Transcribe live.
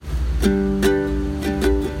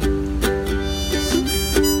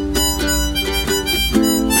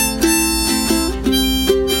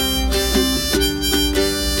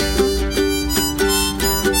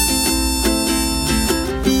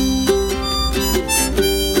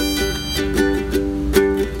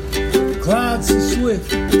ride so swift,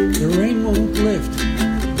 the rain won't lift,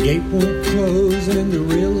 the gate won't close, and the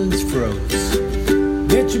railing's froze.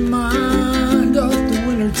 Get your mind off the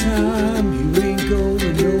winter time, you ain't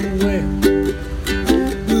going nowhere.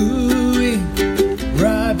 Ooh,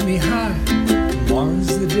 ride me high,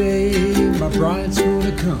 tomorrow's the day my bride's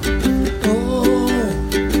gonna come. Oh,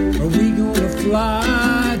 are we gonna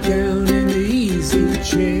fly down in the easy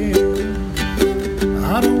chair?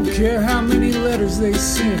 I don't care how many letters they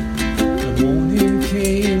sent, the morning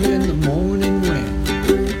came and the morning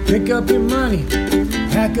went. Pick up your money,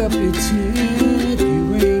 pack up your tent,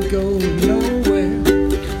 you ain't going nowhere.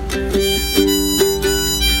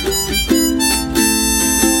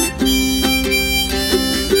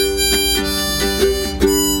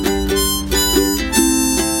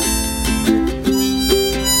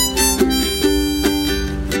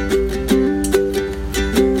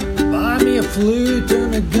 Buy me a flute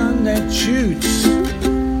and a gun that shoots,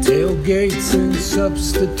 tailgates and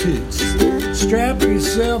substitutes. Strap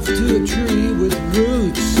yourself to a tree with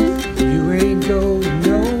roots, you ain't going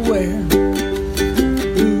nowhere.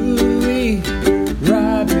 Ooh-wee,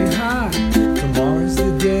 ride me high, tomorrow's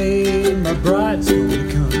the day my bride's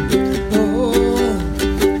gonna come. Oh,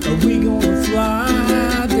 are we gonna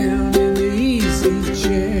fly down in the easy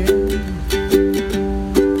chair?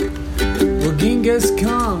 Well, Genghis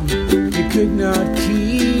Khan, he could not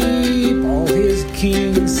keep all his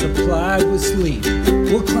kings supplied with sleep.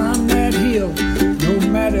 We'll climb that hill, no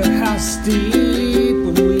matter how steep,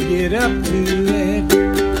 when we get up to it.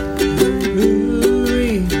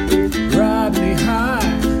 Ooh, ride me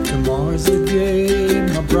high, tomorrow's the day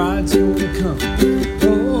my bride's gonna come.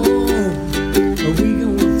 Oh, are we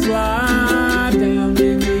gonna fly down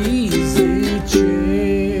in the easy chair?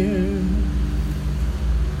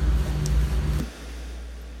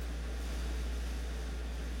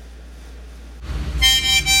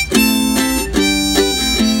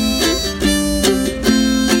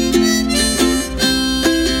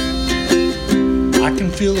 I can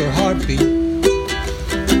feel her heartbeat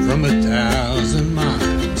from 1,000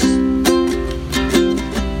 miles,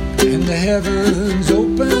 and the heavens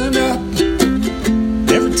open up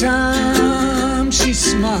every time she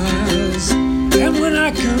smiles. And when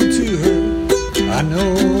I come to her, I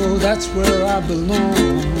know that's where I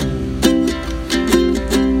belong.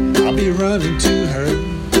 I'll be running to her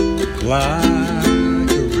like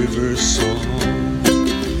a river song.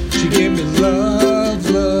 She gave me love,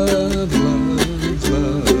 love, love,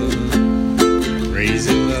 love,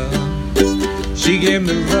 crazy love. She gave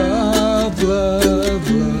me love, love,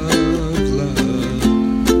 love,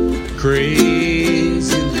 love,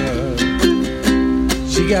 crazy love.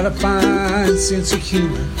 She got a fine sense of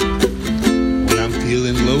humor when I'm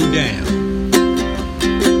feeling low down.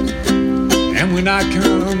 And when I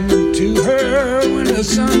come to her when the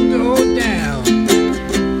sun goes down,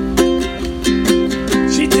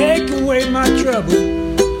 she take away my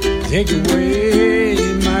trouble, take away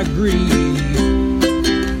my grief,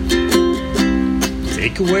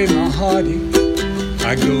 take away my heartache,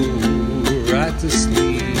 I go right to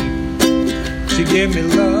sleep. She gave me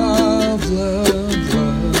love, love,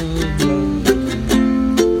 love, love,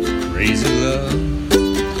 crazy love.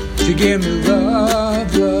 She gave me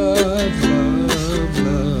love, love, love,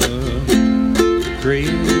 love,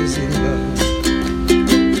 crazy love.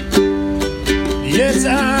 Yes,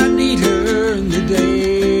 I need her in the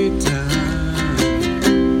daytime.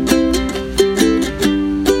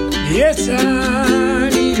 Yes, I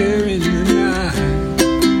need her in the night.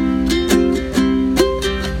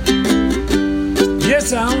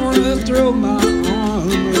 Yes, I want to throw my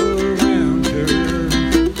arm around her,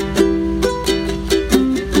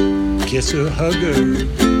 kiss her, hug her,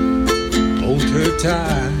 hold her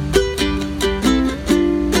tight.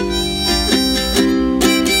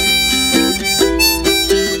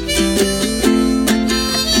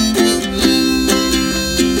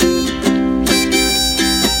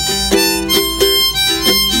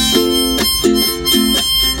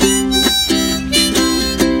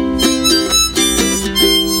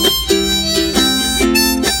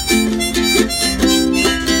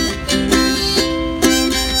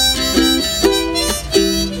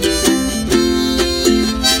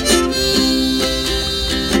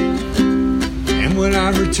 When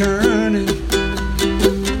I'm returning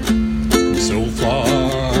from so far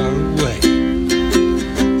away,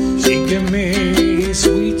 she give me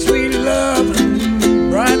sweet, sweet love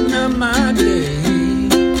and brighten up my day.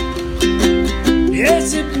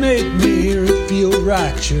 Yes, it make me feel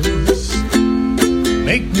righteous,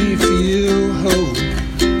 make me feel whole,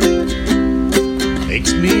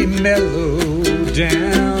 makes me mellow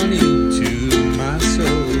down into my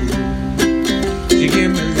soul. She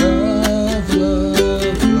give me love,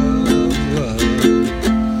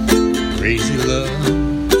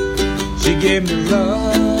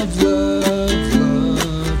 love, love,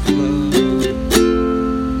 love,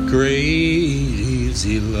 love,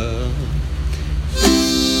 crazy love.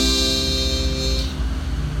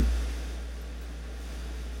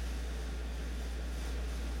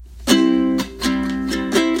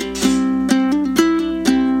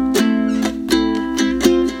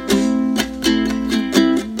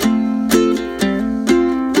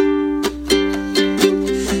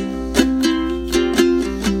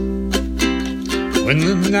 When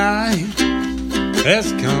the night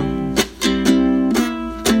has come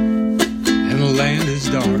and the land is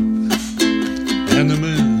dark and the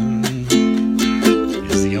moon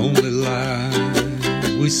is the only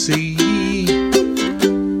light we see,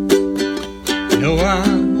 no, I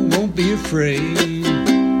won't be afraid.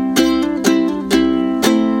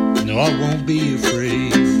 No, I won't be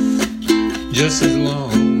afraid, just as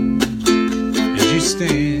long as you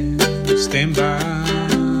stand by.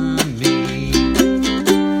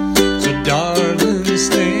 Darling,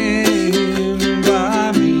 stand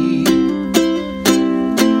by me.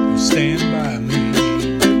 Oh, stand by me.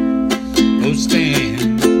 Oh,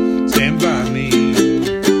 stand by me.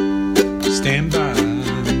 Stand by me.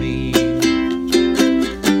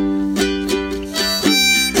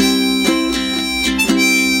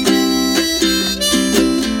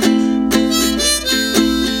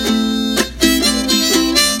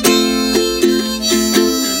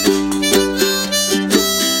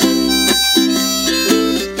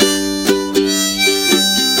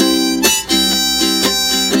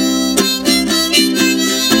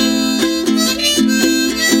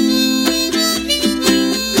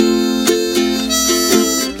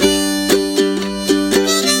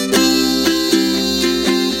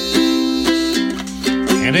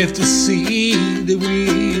 And if the sea that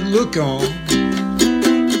we look on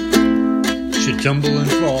should tumble and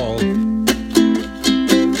fall,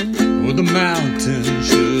 or the mountain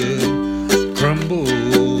should crumble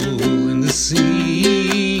in the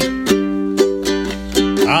sea,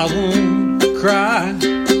 I won't cry,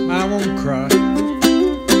 I won't cry,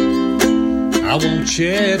 I won't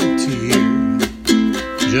shed a tear,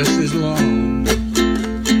 just as long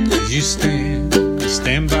as you stand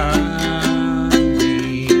by.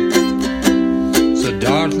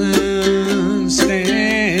 Darling,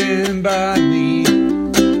 stand by me.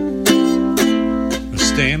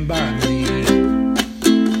 Stand by me.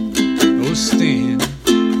 Oh, stand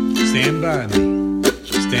by me.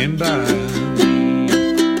 Stand by me.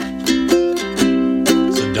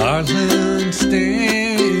 So, darling,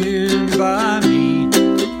 stand by me.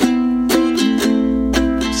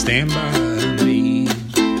 Stand by me.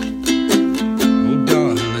 Oh,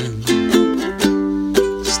 darling,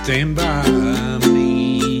 stand by me.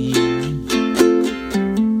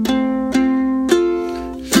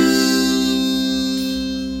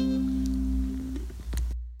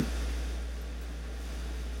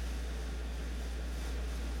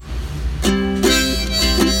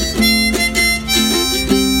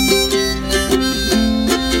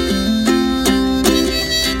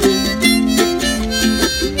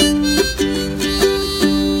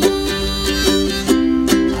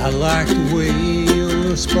 I like the way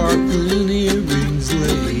your sparkling earrings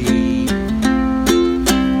lay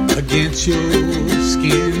against your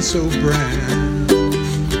skin so brown.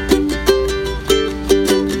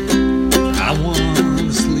 I want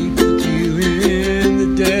to sleep with you in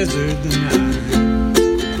the desert tonight,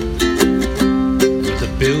 with a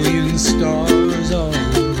billion stars all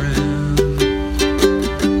around.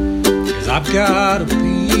 'Cause I've got a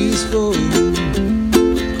peaceful,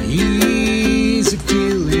 easy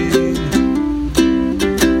feeling.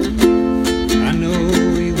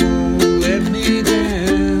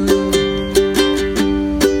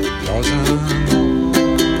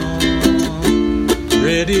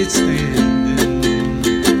 It's standing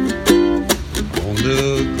on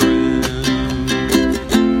the ground.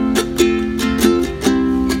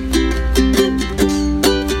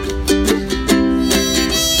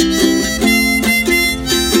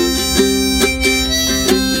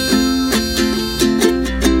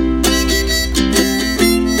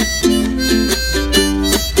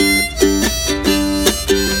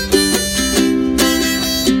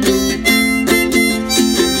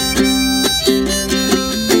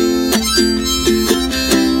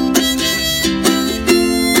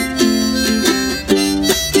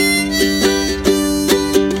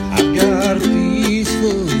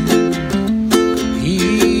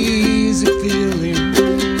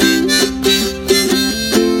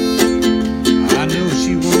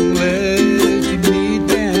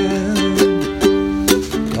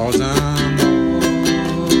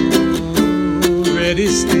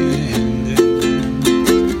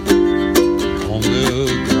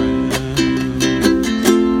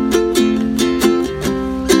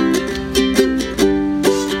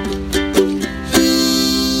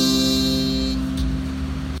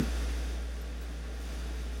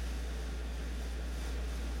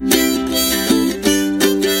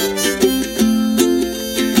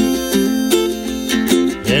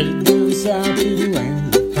 south to the land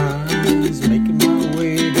of the pines, making my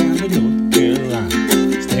way down to North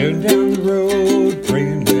Carolina, staring down the road,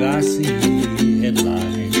 praying that I see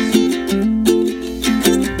headlights.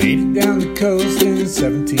 Made it down the coast in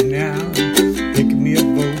 17 hours, picking me a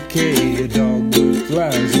bouquet of dogwood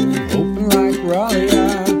flowers, and hoping like Raleigh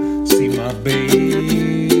I'll see my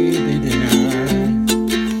baby tonight.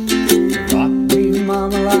 Rock me,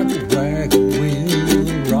 mama, like the black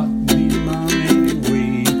wind. Rock me, mama, any way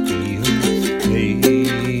you feel. Hey,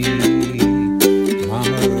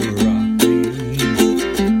 mama, rock me.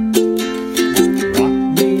 Rock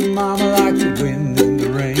me, mama, like the wind and the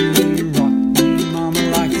rain. Rock me, mama,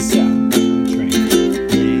 like the southbound train.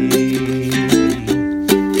 Hey,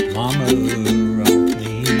 mama, rock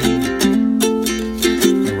me.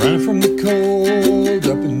 Running from the cold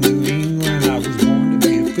up in New England, I was born to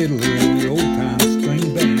be a fiddler in the old-time string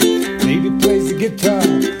band. Maybe plays the guitar,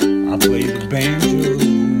 I play the banjo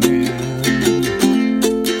now.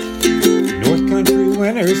 North country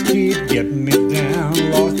winters keep getting me down.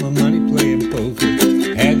 Lost my money playing poker,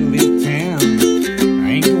 had to leave town. I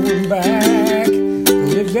ain't going back to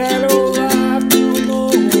live that old life no more.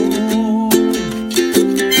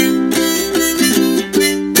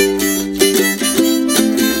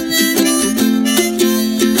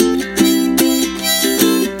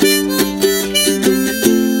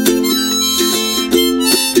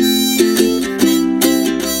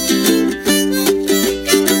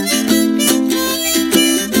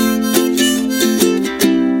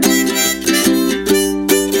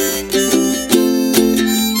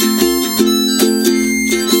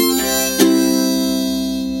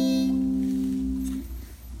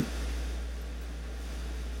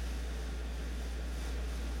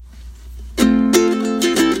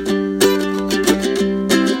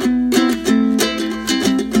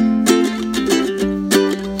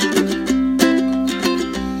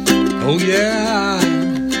 Oh yeah,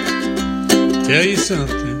 I'll tell you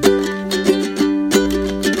something.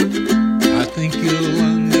 I think you'll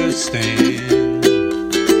understand.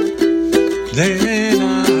 Then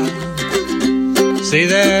I'll say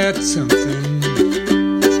that something.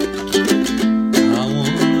 I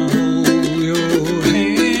wanna hold your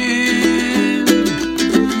hand.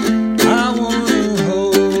 I wanna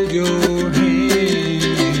hold your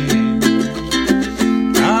hand.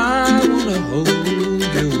 I wanna hold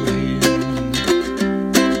your hand.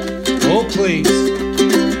 Oh, please,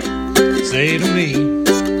 say to me,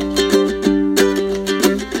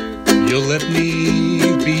 you'll let me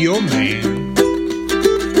be your man.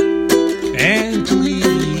 And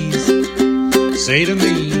please, say to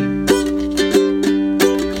me,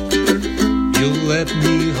 you'll let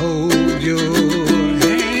me hold your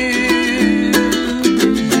hand.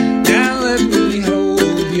 Now let me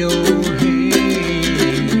hold your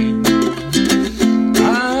hand. I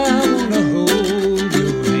wanna hold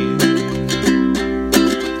your hand.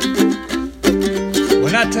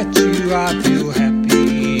 When I touch you, I feel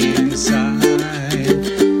happy inside.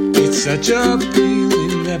 It's such a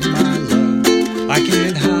feeling that my love I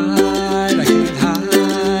can't hide, I can't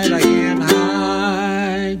hide, I can't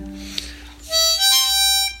hide.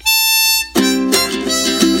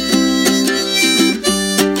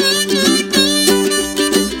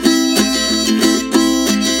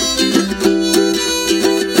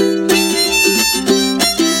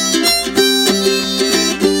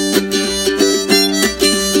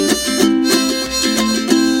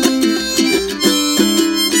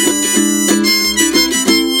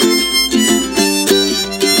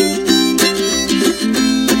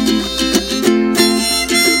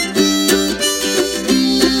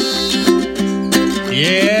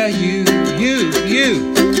 Yeah, you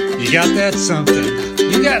got that something.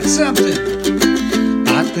 You got something.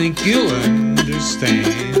 I think you'll understand.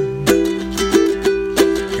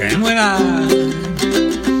 And when I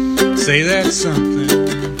say that something,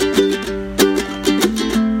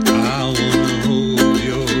 I wanna hold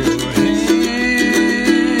your hand.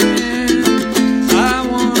 I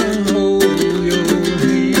wanna hold your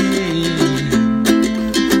hand.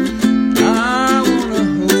 I wanna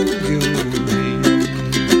hold your hand.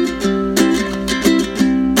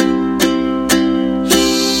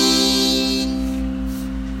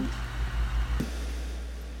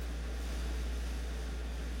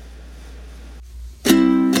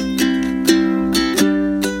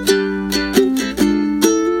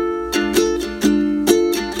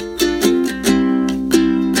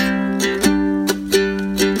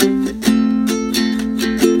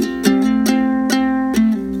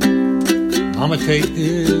 Mama, take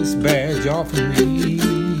this badge off of me.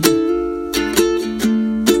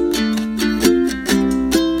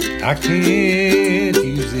 I can't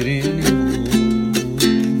use it anymore.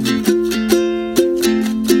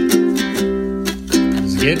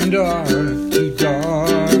 Getting dark, too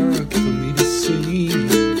dark for me to see.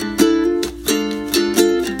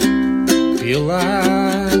 Feel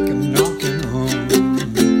like I'm knocking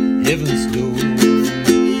on heaven's door.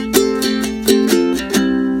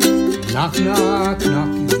 Knock, knock,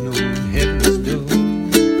 knocking on heaven's door.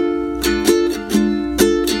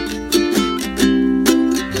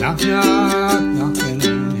 Knock, knock, knocking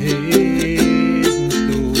on heaven's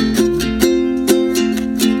door.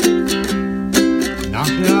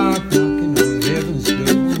 Knock, knock, knocking on heaven's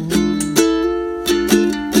door.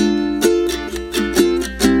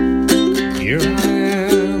 Here I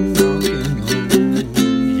am knocking on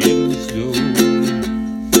heaven's door.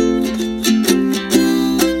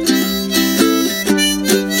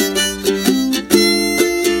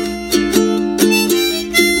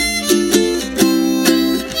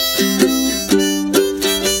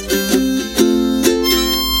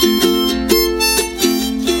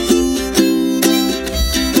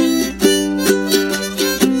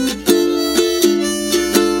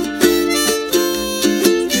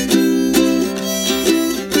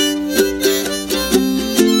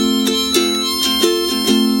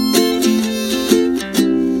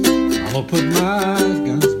 I'll put my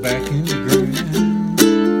guns back in the ground.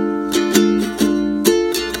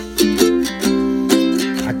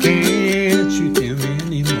 I can't shoot them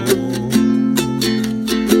anymore.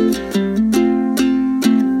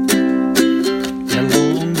 That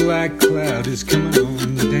long black cloud is coming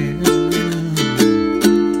on down.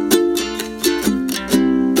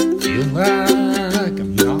 Feel like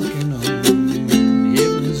I'm knocking on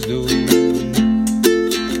heaven's door.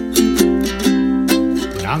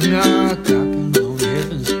 Knock, knock, knocking on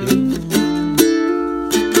heaven's door.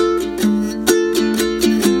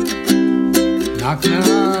 Knock,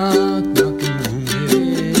 knock, knocking on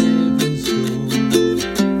heaven's door.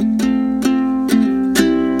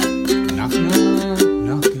 Knock, knock,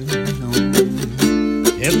 knocking on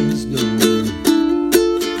heaven's door.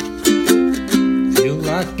 Feel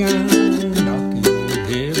like I'm knocking on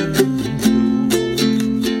heaven's door.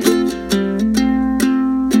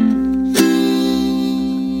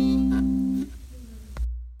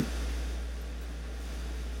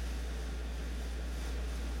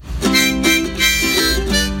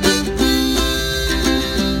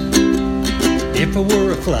 If I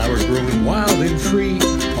were a flower growing wild and free,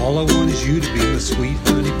 all I want is you to be my sweet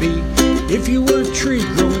honeybee. If you were a tree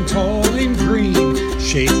growing tall and green,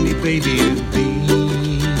 shake me, baby, and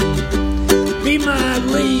be my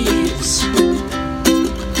leaves.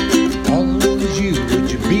 All I want is you, would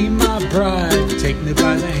you be my bride? Take me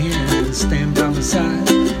by the hand and stand by my side.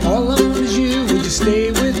 All I want is you, would you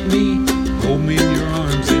stay with me? Hold me in your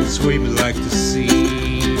arms and sway me like the sea.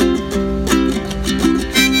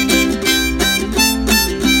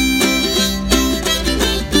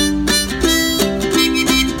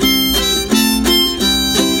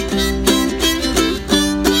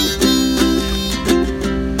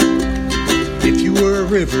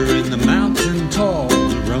 River in the mountain tall,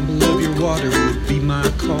 the rumble of your water would be my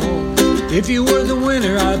call. If you were the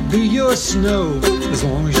winter, I'd be your snow. As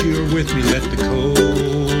long as you're with me, let the cold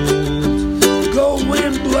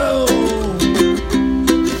wind blow.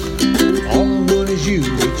 All I want is you,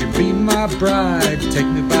 would you be my bride? Take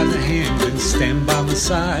me by the hand and stand by my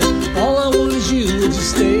side. All I want is you, would you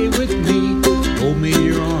stay with me? Hold me in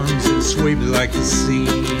your arms and sway me like the sea.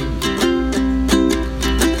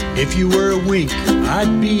 If you were a wink,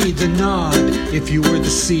 I'd be the nod. If you were the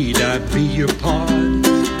seed, I'd be your pod.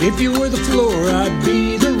 If you were the floor, I'd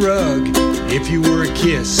be the rug. If you were a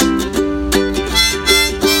kiss,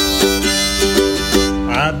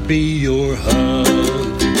 I'd be your hug.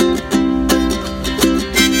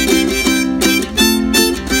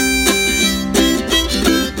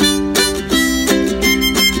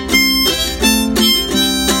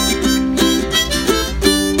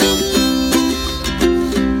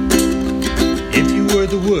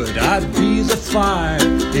 The wood, I'd be the fire.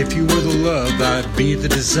 If you were the love, I'd be the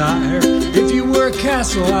desire. If you were a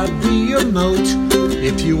castle, I'd be your moat.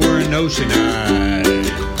 If you were an ocean, I'd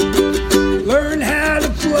learn how to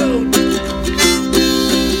float.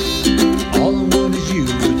 All I want is you,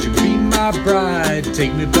 would you be my bride?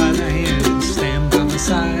 Take me by the hand and stand by my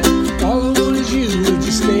side. All I want is you, would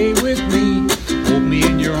you stay with me? Hold me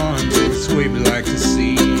in your arms and sway me like the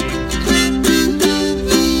sea.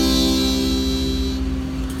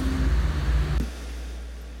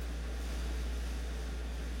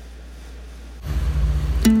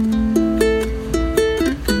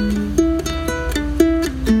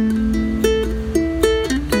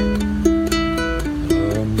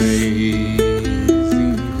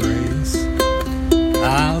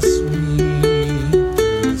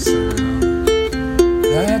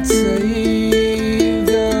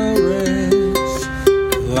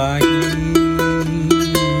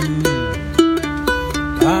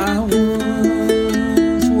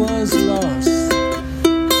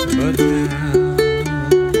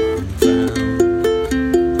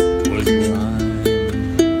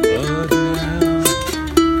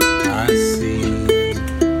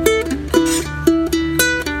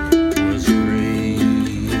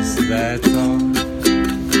 that taught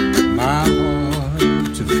my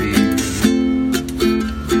heart to feel,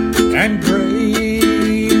 and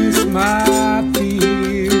grace my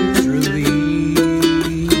fears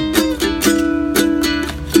relieve.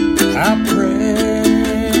 How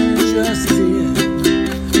precious did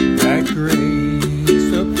that grace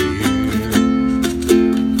appear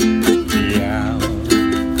the hour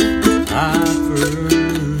I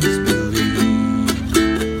first believed.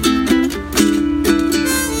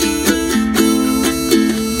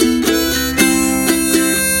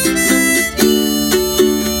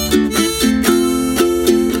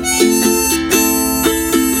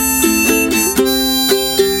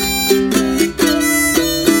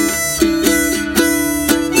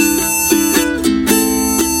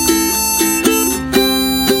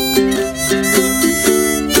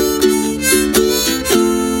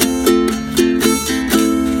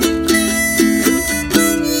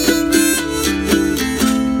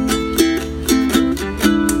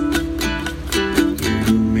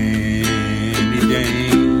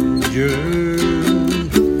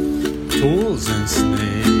 Tools and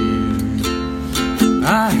snares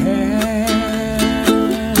I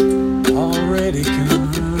had already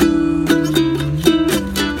come.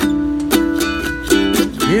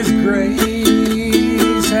 His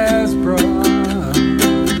grace has brought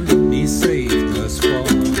me safe thus far,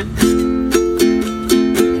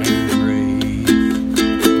 and grace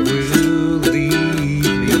will lead me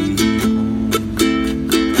home.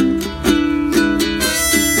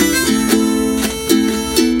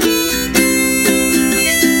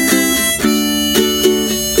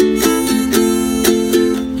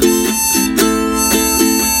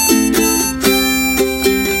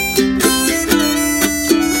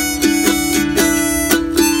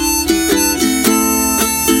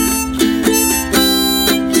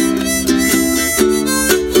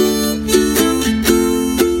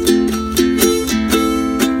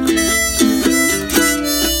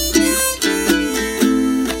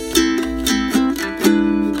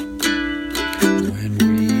 When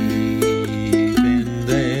we've been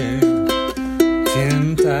there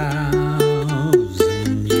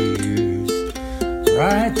 10,000 years,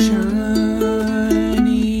 right, John?